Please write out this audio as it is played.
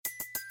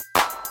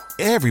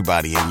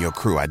Everybody in your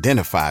crew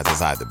identifies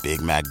as either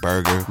Big Mac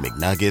Burger,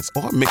 McNuggets,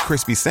 or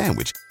McCrispy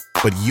Sandwich.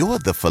 But you're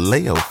the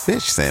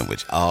Filet-O-Fish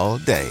Sandwich all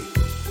day.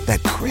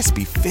 That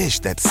crispy fish,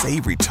 that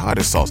savory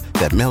tartar sauce,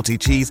 that melty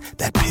cheese,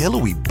 that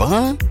pillowy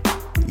bun.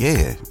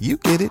 Yeah, you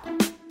get it.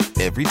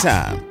 Every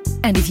time.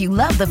 And if you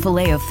love the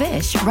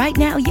Filet-O-Fish, right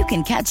now you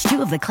can catch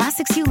two of the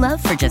classics you love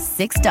for just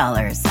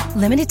 $6.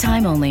 Limited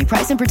time only.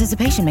 Price and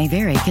participation may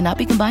vary. Cannot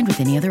be combined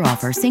with any other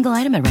offer. Single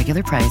item at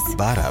regular price.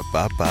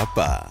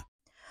 Ba-da-ba-ba-ba.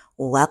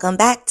 Welcome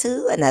back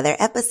to another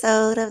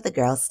episode of the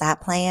Girl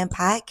Stop Playing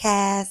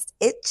podcast.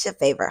 It's your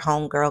favorite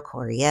homegirl,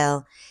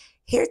 Coriel,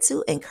 here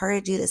to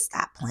encourage you to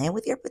stop playing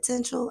with your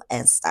potential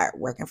and start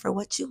working for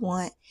what you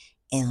want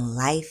in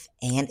life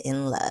and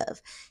in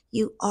love.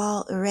 You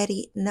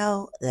already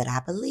know that I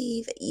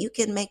believe you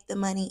can make the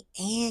money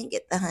and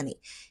get the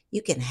honey.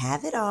 You can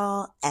have it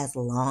all as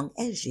long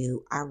as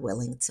you are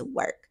willing to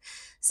work.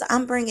 So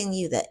I'm bringing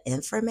you the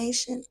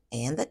information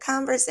and the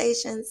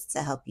conversations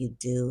to help you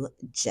do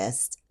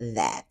just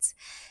that.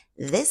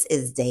 This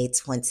is day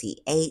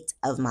 28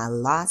 of my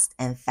Lost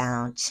and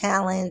Found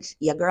Challenge.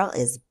 Your girl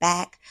is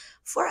back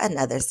for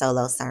another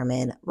solo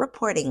sermon,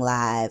 reporting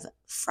live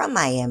from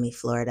Miami,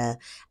 Florida.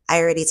 I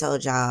already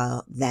told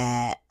y'all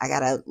that I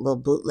got a little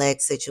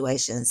bootleg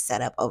situation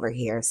set up over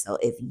here. So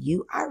if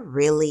you are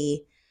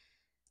really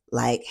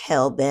like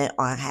hell-bent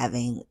on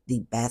having the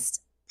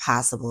best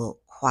possible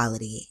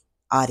quality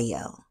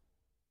audio,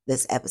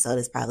 this episode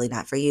is probably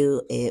not for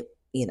you.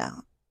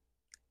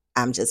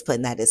 I'm just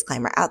putting that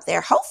disclaimer out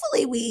there.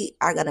 Hopefully we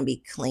are going to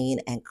be clean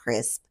and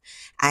crisp.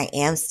 I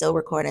am still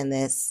recording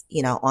this,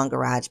 on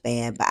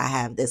GarageBand, but I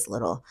have this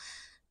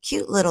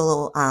cute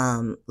little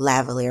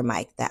lavalier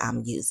mic that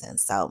I'm using.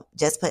 So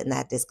just putting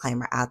that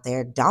disclaimer out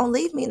there. Don't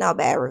leave me no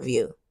bad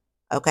review.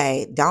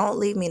 Okay. Don't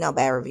leave me no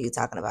bad review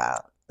talking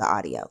about the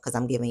audio, because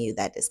I'm giving you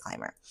that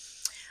disclaimer.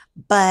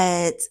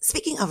 But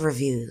speaking of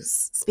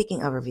reviews,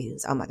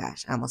 oh my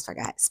gosh, I almost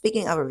forgot.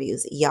 Speaking of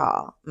reviews,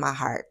 y'all, my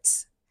heart,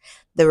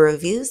 the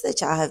reviews that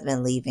y'all have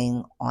been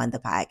leaving on the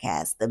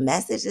podcast, the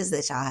messages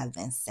that y'all have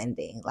been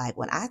sending, like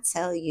when I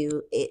tell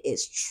you, it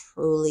is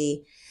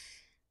truly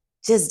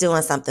just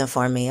doing something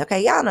for me.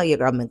 Okay, y'all know your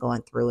girl been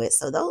going through it.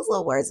 So those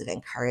little words of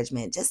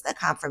encouragement, just the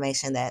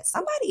confirmation that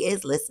somebody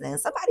is listening,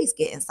 somebody's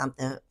getting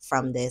something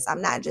from this.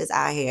 I'm not just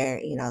out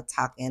here,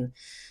 talking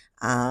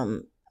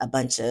a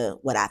bunch of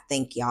what I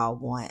think y'all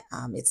want.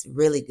 It's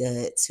really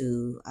good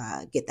to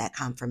get that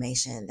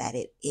confirmation that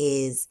it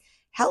is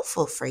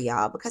helpful for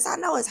y'all, because I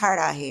know it's hard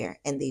out here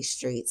in these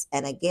streets.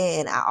 And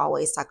again, I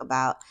always talk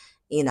about,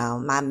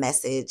 my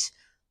message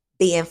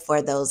being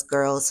for those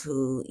girls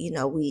who,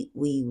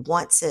 we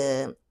want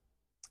to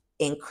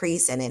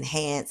increase and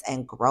enhance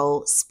and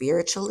grow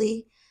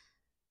spiritually,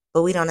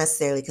 but we don't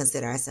necessarily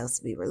consider ourselves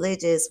to be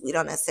religious. We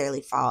don't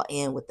necessarily fall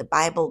in with the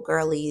Bible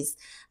girlies.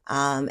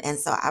 And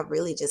so I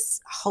really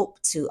just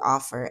hope to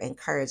offer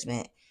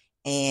encouragement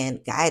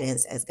and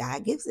guidance as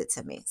God gives it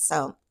to me.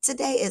 So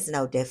today is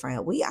no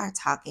different. We are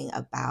talking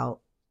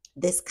about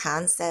this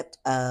concept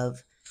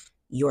of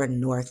your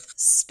North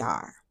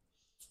Star.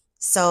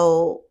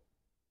 So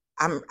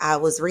I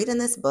was reading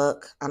this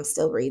book. I'm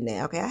still reading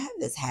it. Okay. I have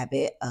this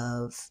habit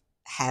of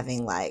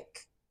having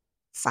like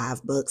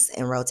 5 books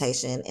in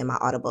rotation in my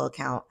Audible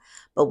account.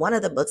 But one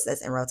of the books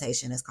that's in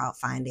rotation is called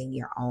Finding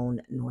Your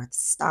Own North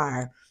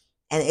Star.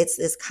 And it's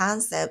this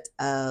concept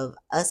of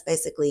us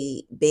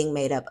basically being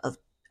made up of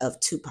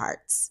 2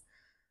 parts,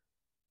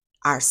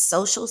 our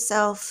social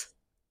self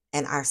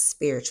and our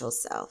spiritual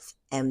self.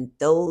 And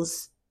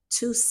those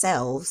 2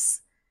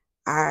 selves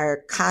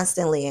are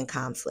constantly in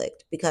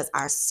conflict because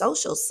our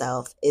social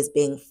self is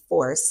being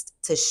forced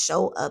to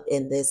show up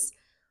in this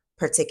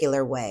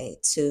particular way,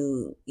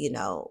 to,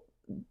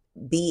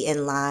 be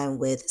in line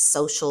with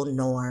social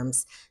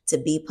norms, to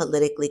be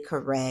politically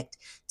correct,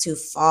 to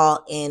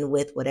fall in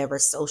with whatever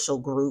social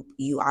group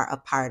you are a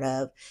part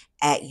of.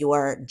 At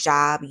your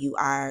job, you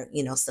are,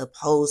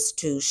 supposed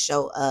to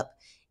show up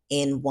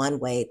in one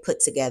way, put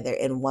together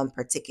in one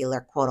particular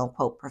quote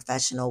unquote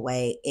professional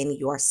way. In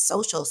your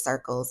social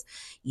circles,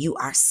 you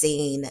are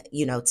seen,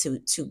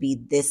 to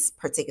be this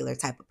particular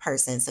type of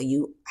person. So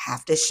you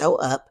have to show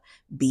up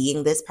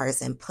being this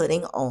person,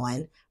 putting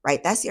on,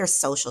 right? That's your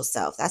social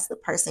self. That's the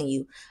person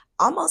you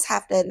almost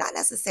have to not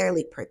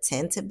necessarily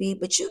pretend to be,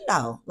 but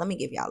let me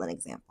give y'all an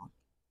example.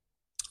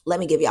 Let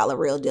me give y'all a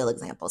real deal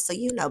example. So,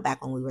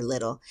 back when we were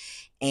little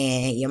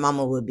and your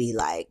mama would be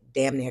like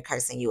damn near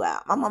cursing you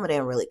out. My mama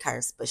didn't really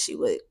curse, but she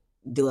would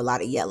do a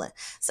lot of yelling.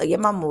 So your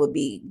mama would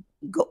be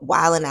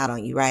wilding out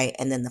on you, right?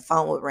 And then the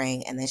phone would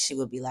ring and then she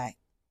would be like,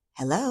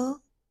 hello?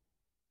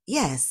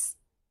 Yes.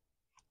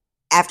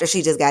 After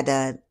she just got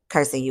done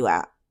cursing you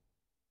out.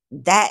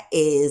 That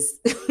is,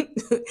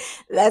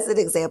 that's an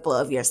example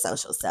of your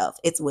social self.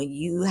 It's when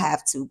you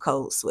have to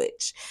code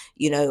switch.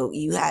 You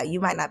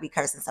might not be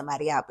cursing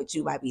somebody out, but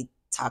you might be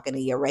talking to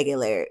your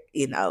regular,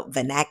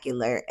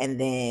 vernacular, and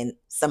then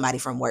somebody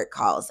from work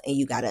calls and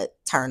you got to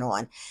turn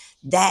on.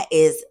 That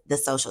is the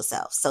social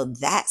self. So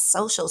that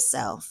social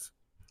self,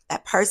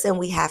 that person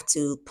we have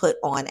to put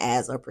on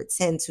as or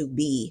pretend to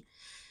be,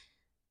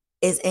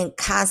 is in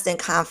constant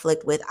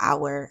conflict with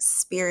our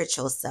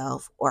spiritual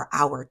self or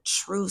our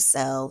true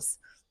selves,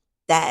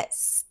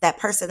 that's that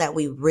person that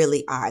we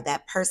really are,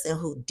 that person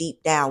who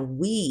deep down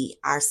we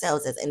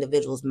ourselves as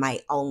individuals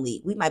might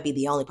be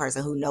the only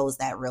person who knows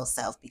that real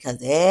self, because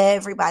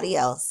everybody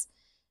else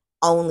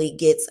only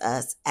gets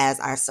us as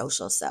our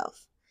social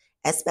self,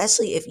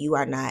 especially if you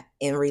are not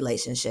in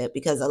relationship,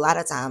 because a lot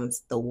of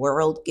times the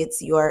world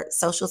gets your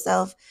social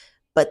self,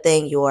 but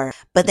then your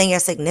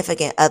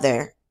significant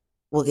other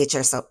will get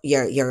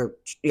your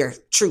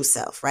true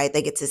self, right?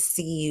 They get to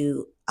see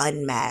you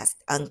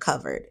unmasked,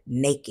 uncovered,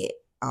 naked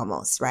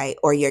almost, right?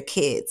 Or your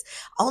kids.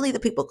 Only the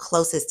people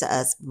closest to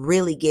us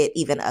really get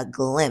even a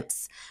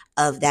glimpse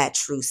of that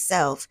true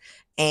self,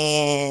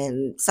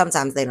 and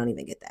sometimes they don't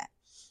even get that.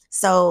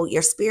 So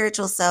your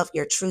spiritual self,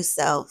 your true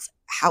self,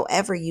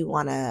 however you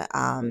want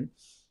to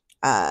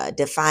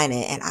define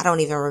it. And I don't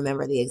even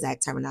remember the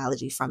exact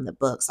terminology from the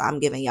book. So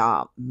I'm giving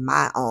y'all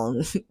my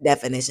own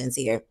definitions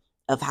here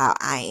of how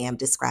I am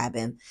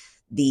describing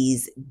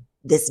this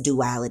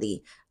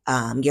duality,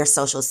 your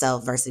social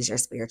self versus your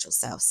spiritual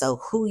self.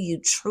 So who you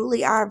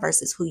truly are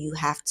versus who you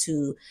have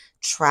to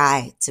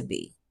try to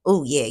be.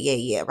 Oh,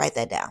 yeah. Write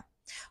that down.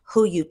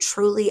 Who you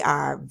truly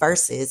are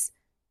versus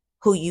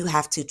who you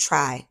have to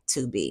try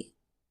to be.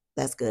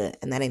 That's good.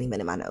 And that ain't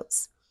even in my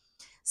notes.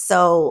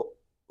 So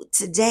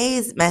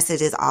today's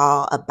message is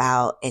all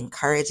about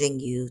encouraging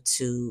you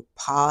to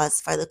pause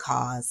for the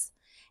cause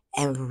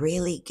and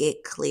really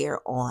get clear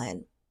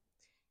on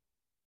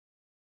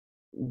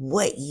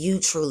what you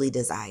truly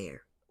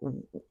desire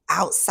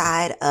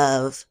outside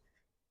of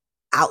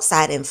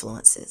outside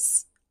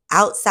influences,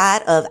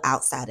 outside of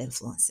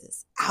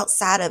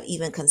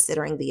even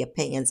considering the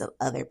opinions of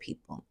other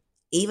people,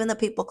 even the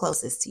people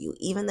closest to you,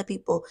 even the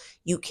people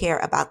you care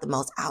about the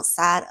most,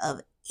 outside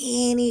of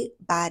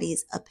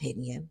anybody's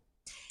opinion,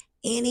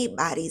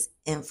 anybody's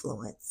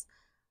influence.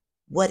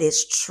 What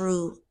is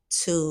true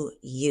to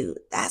you?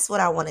 That's what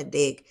I want to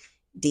dig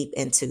deep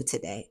into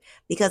today,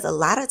 because a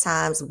lot of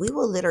times we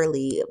will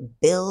literally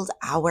build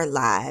our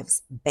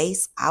lives,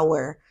 base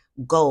our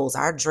goals,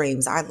 our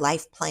dreams, our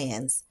life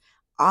plans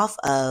off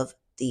of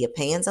the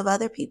opinions of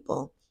other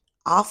people,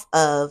 off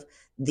of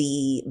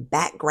the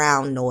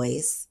background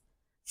noise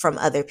from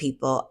other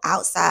people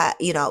outside.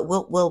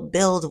 We'll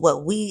build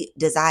what we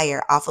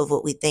desire off of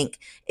what we think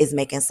is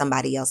making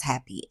somebody else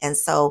happy. And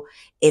so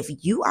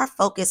if you are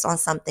focused on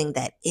something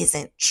that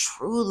isn't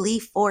truly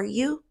for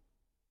you,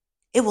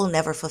 it will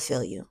never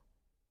fulfill you.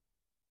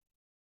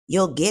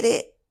 You'll get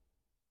it.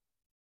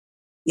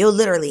 You'll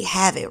literally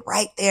have it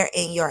right there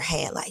in your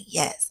hand. Like,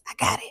 yes, I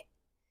got it.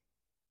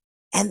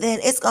 And then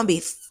it's going to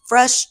be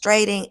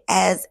frustrating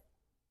as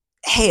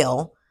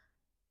hell.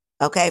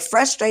 Okay.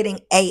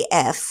 Frustrating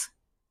AF,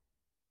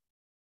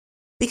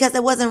 because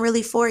it wasn't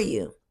really for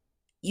you.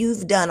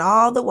 You've done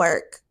all the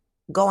work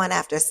going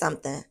after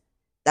something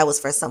that was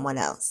for someone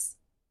else.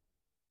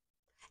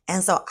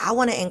 And so I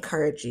want to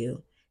encourage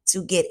you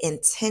to get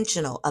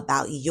intentional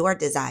about your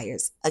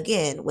desires,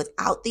 again,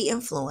 without the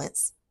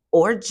influence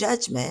or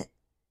judgment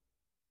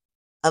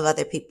of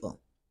other people.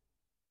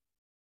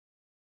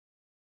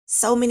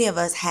 So many of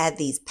us had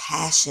these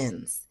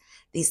passions,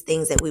 these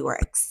things that we were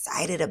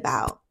excited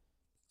about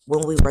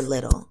when we were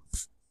little.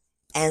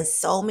 And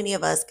so many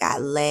of us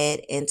got led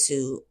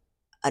into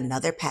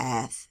another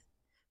path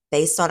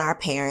based on our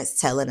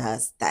parents telling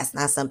us that's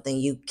not something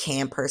you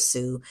can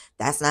pursue.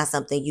 That's not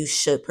something you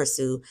should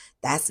pursue.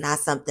 That's not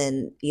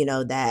something,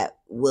 that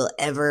will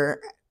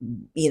ever,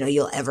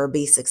 you'll ever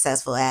be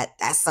successful at.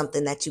 That's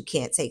something that you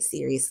can't take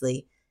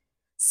seriously.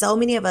 So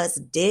many of us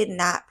did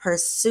not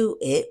pursue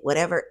it,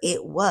 whatever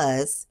it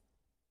was,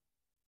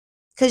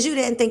 because you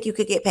didn't think you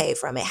could get paid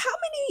from it.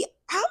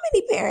 How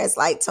many parents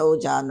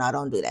told y'all, no,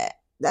 don't do that?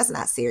 That's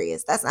not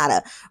serious. That's not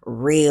a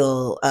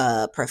real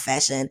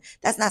profession.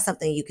 That's not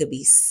something you could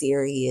be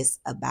serious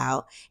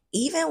about.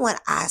 Even when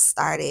I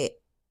started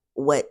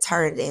what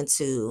turned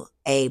into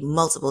a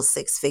multiple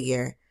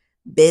six-figure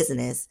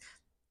business,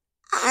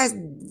 I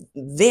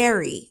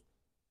very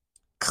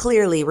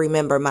clearly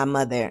remember my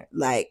mother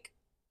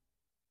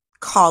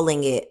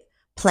calling it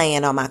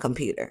playing on my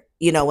computer.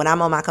 When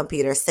I'm on my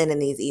computer sending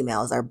these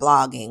emails or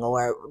blogging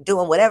or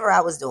doing whatever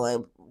I was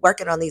doing,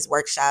 working on these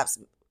workshops,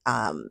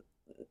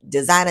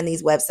 designing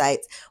these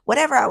websites,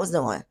 whatever I was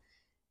doing,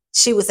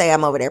 she would say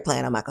I'm over there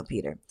playing on my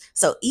computer.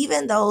 So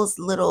even those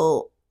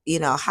little,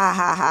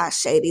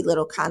 shady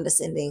little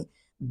condescending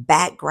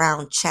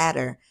background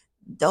chatter,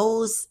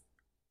 those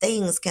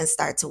things can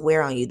start to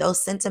wear on you.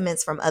 Those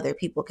sentiments from other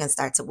people can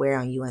start to wear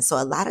on you. And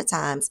so a lot of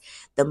times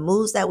the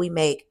moves that we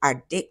make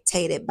are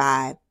dictated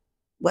by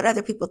what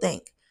other people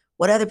think,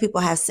 what other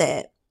people have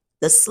said,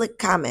 the slick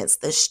comments,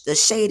 the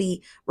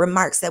shady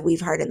remarks that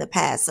we've heard in the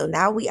past. So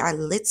now we are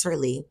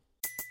literally...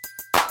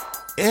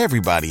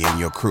 Everybody in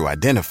your crew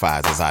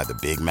identifies as either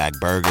Big Mac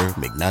Burger,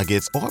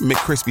 McNuggets, or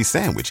McCrispy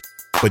Sandwich.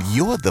 But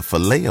you're the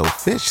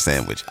Filet-O-Fish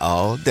Sandwich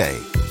all day.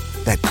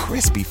 That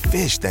crispy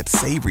fish, that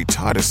savory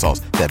tartar sauce,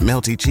 that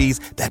melty cheese,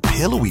 that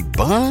pillowy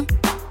bun.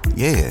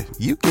 Yeah,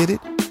 you get it.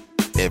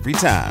 Every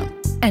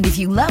time. And if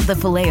you love the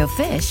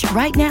Filet-O-Fish,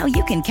 right now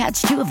you can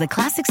catch two of the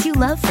classics you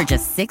love for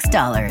just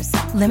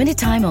 $6. Limited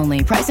time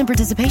only. Price and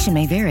participation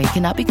may vary.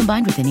 Cannot be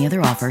combined with any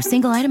other offer.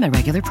 Single item at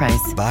regular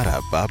price.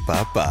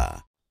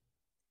 Ba-da-ba-ba-ba.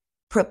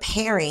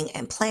 Preparing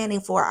and planning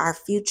for our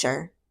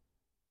future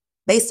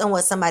based on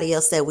what somebody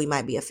else said we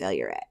might be a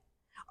failure at,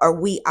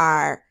 or we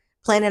are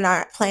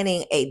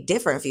planning a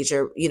different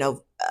future,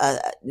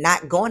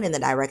 not going in the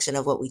direction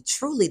of what we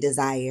truly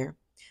desire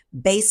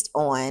based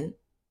on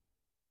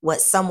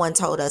what someone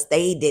told us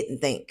they didn't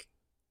think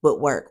would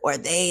work or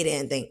they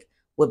didn't think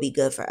would be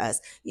good for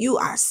us. You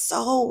are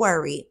so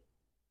worried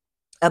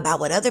about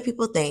what other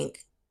people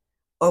think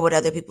or what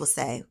other people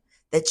say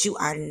that you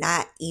are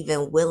not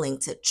even willing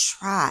to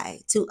try,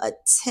 to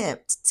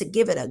attempt, to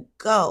give it a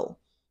go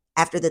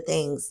after the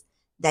things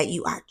that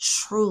you are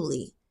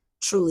truly,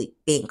 truly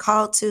being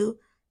called to,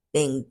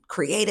 being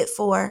created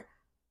for.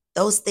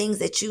 Those things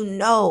that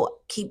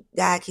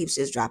God keeps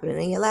just dropping it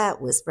in your lap,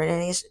 whispering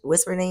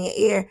in your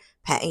ear,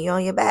 patting you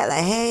on your back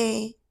like,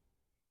 hey.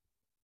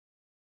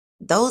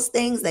 Those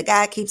things that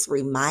God keeps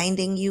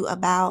reminding you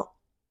about,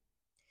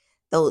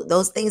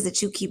 those things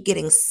that you keep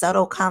getting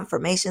subtle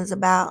confirmations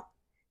about,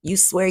 you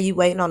swear you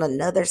waiting on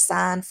another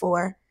sign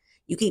for,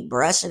 you keep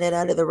brushing it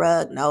under the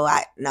rug. No,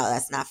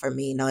 that's not for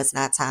me. No, it's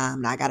not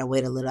time. I got to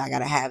wait a little. I got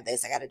to have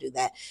this. I got to do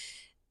that.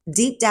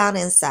 Deep down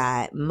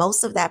inside,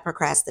 most of that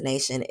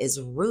procrastination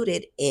is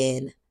rooted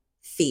in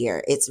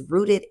fear. It's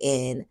rooted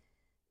in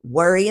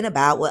worrying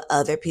about what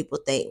other people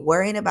think,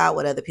 worrying about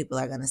what other people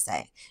are going to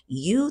say.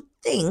 You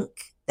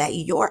think that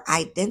your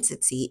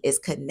identity is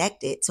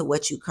connected to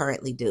what you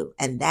currently do,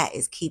 and that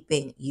is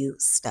keeping you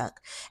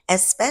stuck,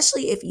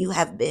 especially if you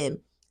have been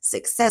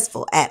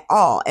successful at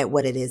all at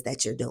what it is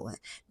that you're doing.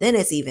 Then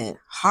it's even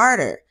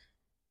harder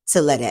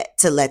to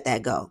let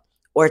that go,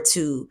 or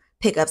to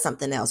pick up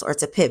something else, or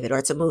to pivot,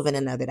 or to move in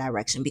another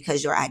direction,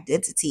 because your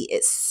identity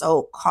is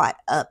so caught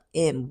up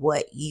in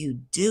what you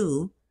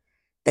do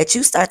that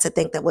you start to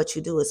think that what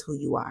you do is who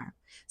you are.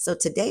 So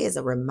today is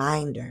a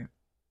reminder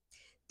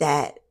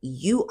that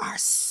you are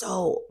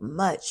so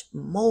much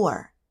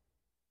more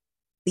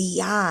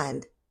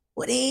beyond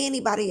what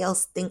anybody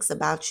else thinks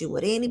about you,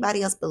 what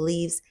anybody else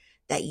believes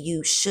that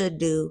you should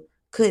do,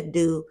 could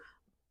do,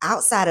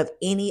 outside of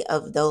any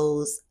of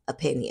those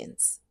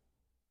opinions.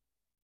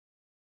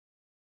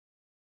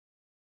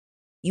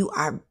 You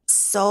are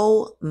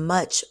so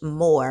much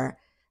more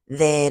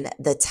than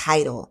the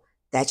title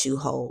that you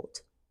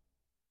hold.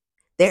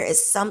 There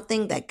is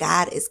something that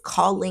God is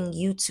calling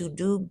you to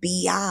do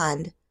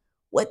beyond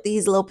what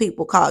these little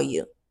people call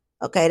you.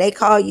 Okay, they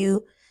call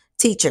you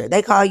teacher,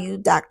 they call you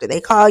doctor,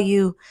 they call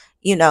you,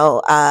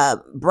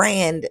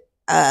 brand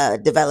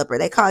developer,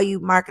 they call you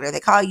marketer,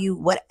 they call you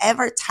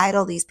whatever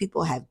title these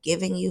people have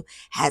given you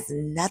has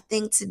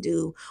nothing to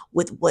do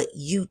with what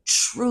you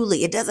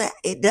truly, it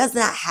does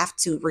not have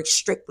to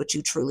restrict what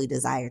you truly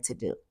desire to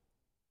do.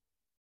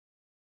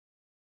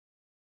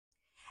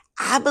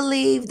 I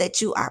believe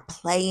that you are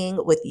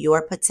playing with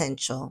your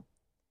potential,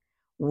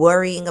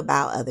 worrying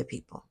about other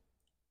people,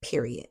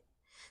 period.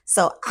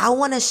 So I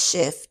want to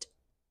shift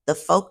the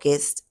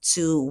focus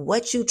to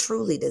what you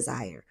truly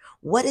desire.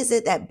 What is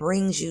it that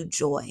brings you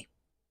joy?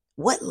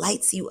 What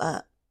lights you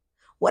up?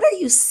 What are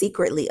you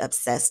secretly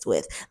obsessed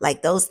with?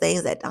 Like those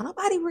things that don't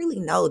nobody really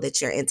know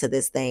that you're into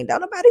this thing.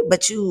 Don't nobody,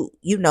 but you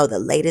know the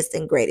latest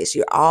and greatest.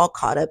 You're all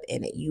caught up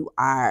in it. You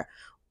are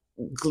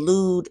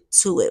glued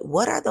to it.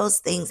 What are those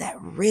things that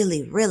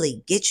really,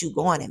 really get you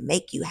going and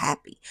make you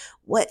happy?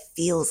 What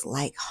feels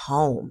like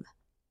home?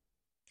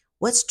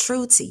 What's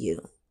true to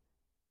you?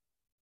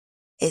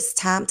 It's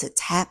time to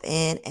tap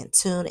in and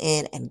tune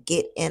in and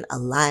get in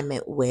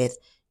alignment with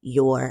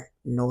your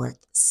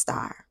North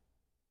Star.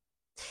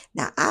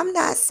 Now, I'm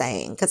not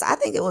saying, because I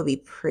think it would be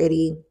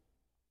pretty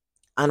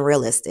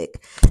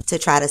unrealistic to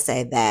try to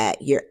say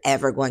that you're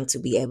ever going to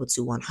be able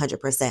to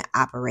 100%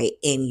 operate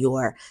in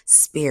your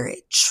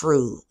spirit,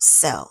 true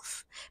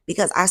self,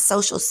 because our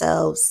social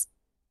selves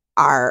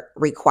are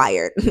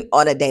required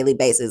on a daily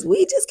basis.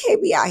 We just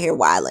can't be out here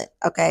wilding,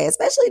 okay?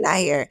 Especially not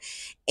here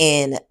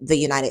in the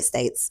United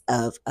States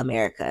of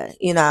America.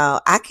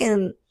 I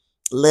can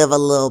live a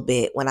little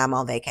bit when I'm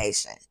on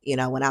vacation,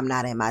 when I'm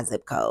not in my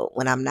zip code,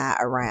 when I'm not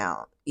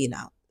around,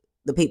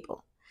 the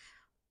people.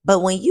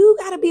 But when you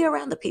got to be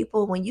around the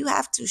people, when you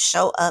have to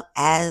show up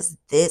as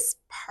this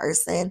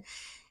person,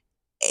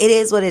 it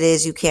is what it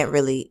is. You can't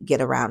really get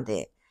around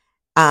it.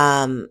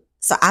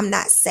 So I'm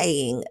not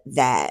saying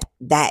that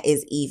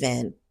is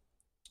even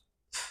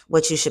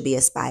what you should be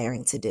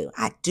aspiring to do.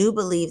 I do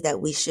believe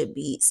that we should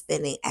be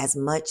spending as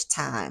much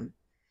time,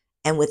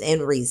 and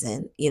within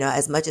reason,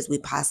 as much as we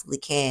possibly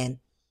can,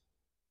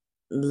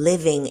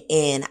 living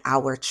in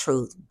our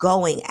truth,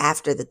 going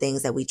after the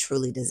things that we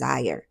truly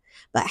desire.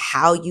 But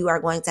how you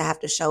are going to have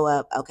to show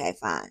up, okay,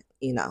 fine.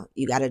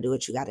 You got to do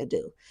what you got to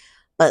do.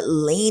 But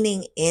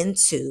leaning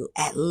into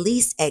at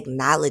least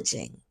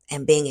acknowledging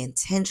and being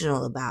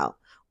intentional about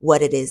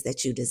what it is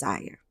that you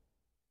desire.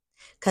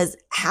 Because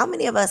how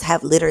many of us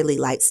have literally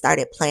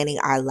started planning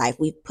our life?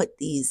 We've put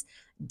these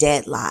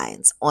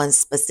deadlines on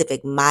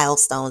specific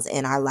milestones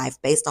in our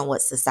life based on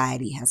what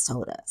society has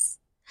told us.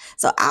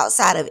 So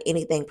outside of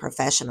anything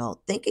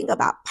professional, thinking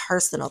about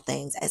personal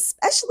things,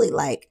 especially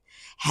like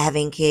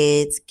having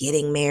kids,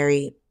 getting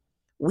married,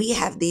 we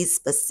have these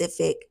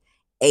specific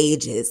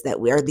ages that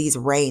we are these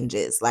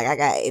ranges. Like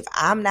if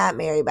I'm not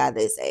married by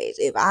this age,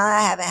 if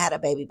I haven't had a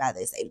baby by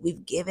this age,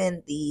 we've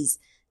given these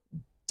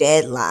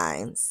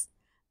deadlines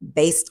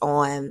based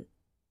on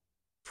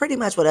pretty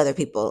much what other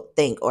people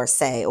think or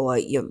say, or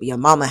your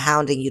mama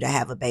hounding you to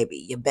have a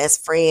baby. Your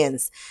best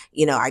friends,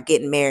 are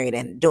getting married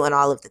and doing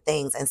all of the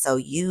things. And so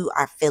you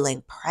are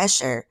feeling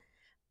pressure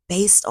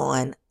based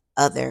on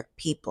other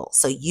people.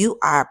 So you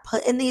are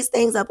putting these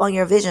things up on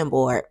your vision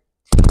board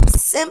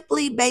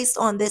simply based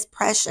on this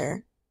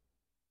pressure,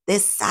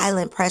 this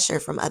silent pressure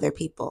from other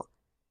people.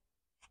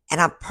 And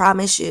I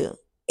promise you,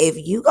 if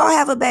you go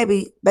have a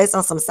baby based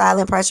on some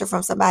silent pressure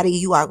from somebody,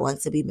 you are going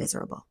to be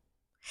miserable.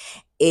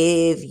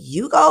 If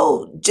you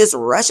go just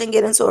rush and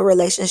get into a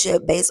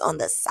relationship based on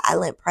the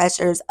silent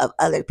pressures of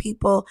other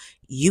people,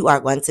 you are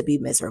going to be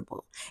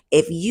miserable.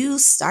 If you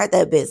start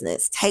that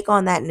business, take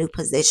on that new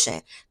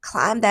position,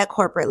 climb that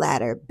corporate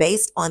ladder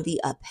based on the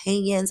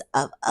opinions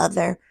of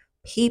other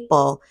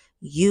people,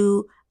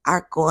 you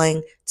are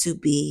going to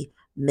be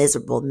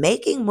miserable.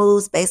 Making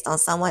moves based on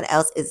someone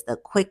else is the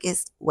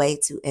quickest way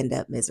to end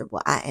up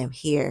miserable. I am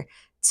here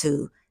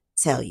to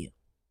tell you.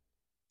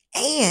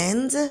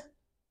 And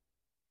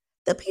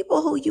the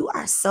people who you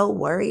are so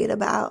worried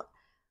about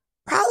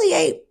probably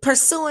ain't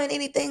pursuing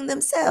anything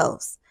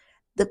themselves.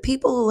 The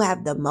people who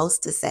have the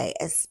most to say,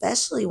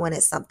 especially when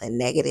it's something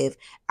negative,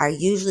 are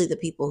usually the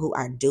people who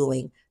are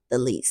doing the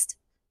least.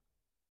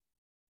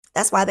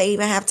 That's why they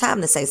even have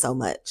time to say so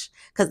much.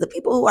 Because the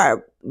people who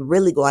are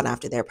really going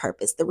after their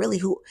purpose, the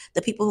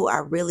people who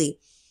are really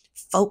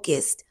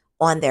focused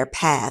on their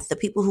path, the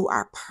people who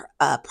are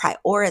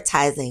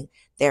prioritizing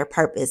their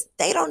purpose,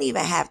 they don't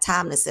even have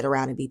time to sit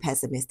around and be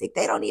pessimistic.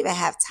 They don't even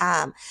have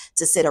time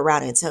to sit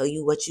around and tell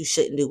you what you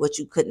shouldn't do, what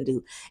you couldn't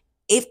do.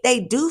 If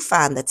they do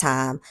find the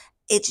time,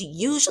 it's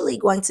usually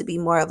going to be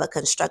more of a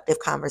constructive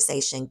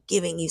conversation,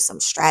 giving you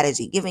some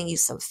strategy, giving you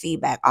some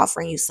feedback,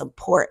 offering you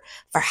support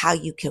for how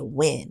you can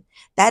win.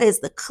 That is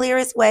the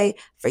clearest way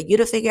for you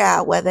to figure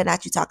out whether or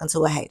not you're talking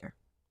to a hater.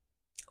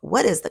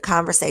 What is the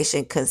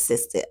conversation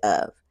consistent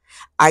of?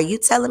 Are you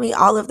telling me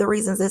all of the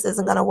reasons this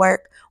isn't going to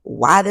work?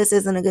 Why this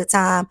isn't a good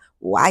time?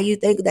 Why you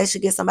think they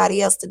should get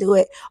somebody else to do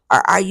it?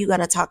 Or are you going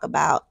to talk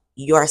about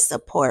your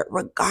support,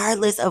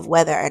 regardless of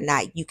whether or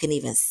not you can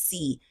even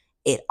see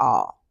it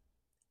all?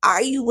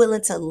 Are you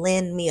willing to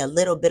lend me a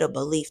little bit of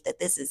belief that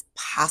this is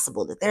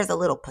possible, that there's a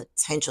little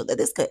potential, that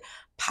this could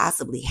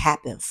possibly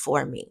happen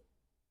for me?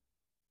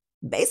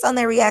 Based on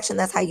their reaction,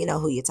 that's how you know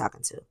who you're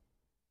talking to.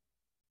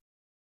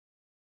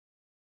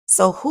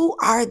 So who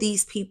are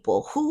these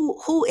people?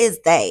 Who is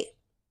they?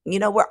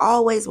 We're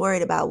always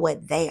worried about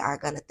what they are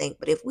going to think.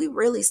 But if we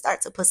really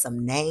start to put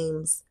some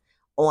names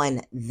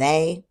on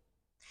they,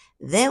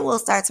 then we'll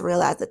start to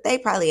realize that they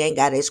probably ain't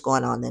got it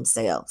going on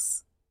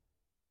themselves.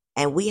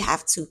 And we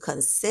have to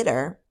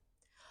consider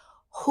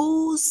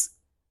whose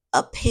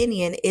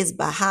opinion is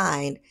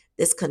behind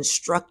this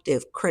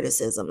constructive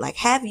criticism. Like,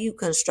 have you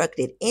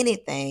constructed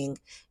anything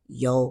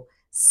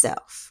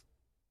yourself?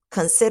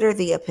 Consider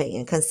the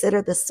opinion,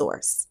 consider the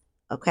source.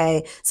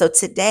 Okay, so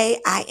today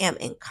I am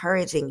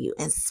encouraging you,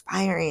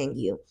 inspiring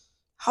you,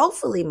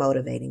 hopefully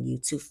motivating you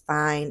to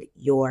find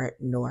your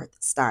North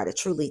Star, to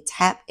truly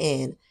tap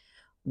in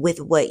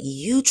with what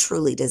you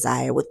truly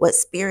desire, with what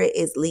spirit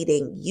is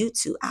leading you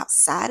to,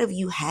 outside of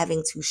you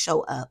having to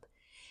show up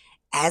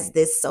as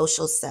this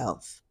social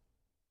self.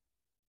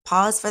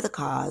 Pause for the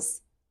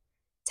cause,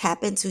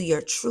 tap into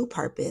your true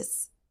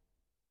purpose,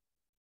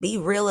 be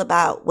real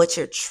about what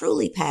you're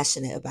truly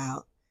passionate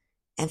about,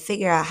 and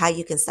figure out how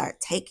you can start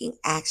taking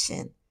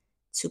action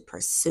to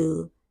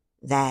pursue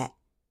that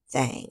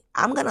thing.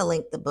 I'm going to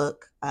link the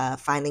book,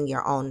 Finding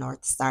Your Own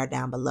North Star,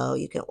 down below.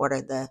 You can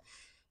order the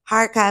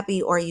hard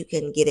copy or you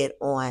can get it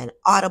on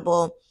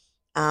Audible.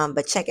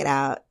 But check it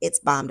out. It's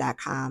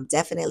bomb.com.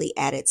 Definitely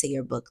add it to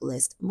your book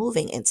list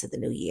moving into the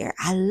new year.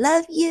 I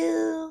love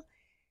you.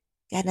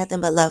 Got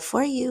nothing but love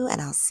for you,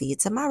 and I'll see you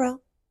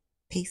tomorrow.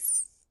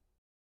 Peace.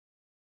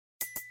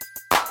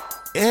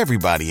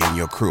 Everybody in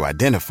your crew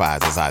identifies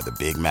as either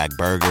Big Mac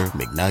Burger,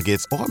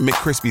 McNuggets, or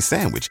McCrispy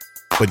Sandwich.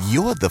 But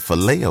you're the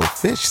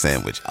Filet-O-Fish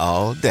Sandwich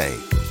all day.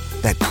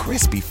 That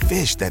crispy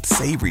fish, that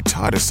savory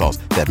tartar sauce,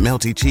 that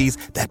melty cheese,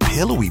 that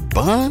pillowy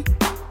bun.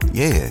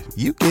 Yeah,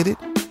 you get it.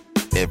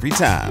 Every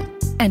time.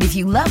 And if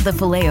you love the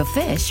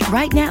Filet-O-Fish,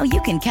 right now you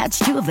can catch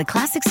two of the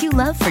classics you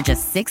love for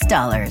just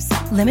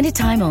 $6. Limited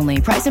time only.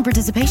 Price and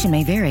participation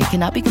may vary.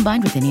 Cannot be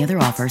combined with any other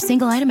offer.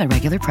 Single item at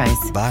regular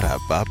price.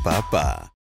 Ba-da-ba-ba-ba.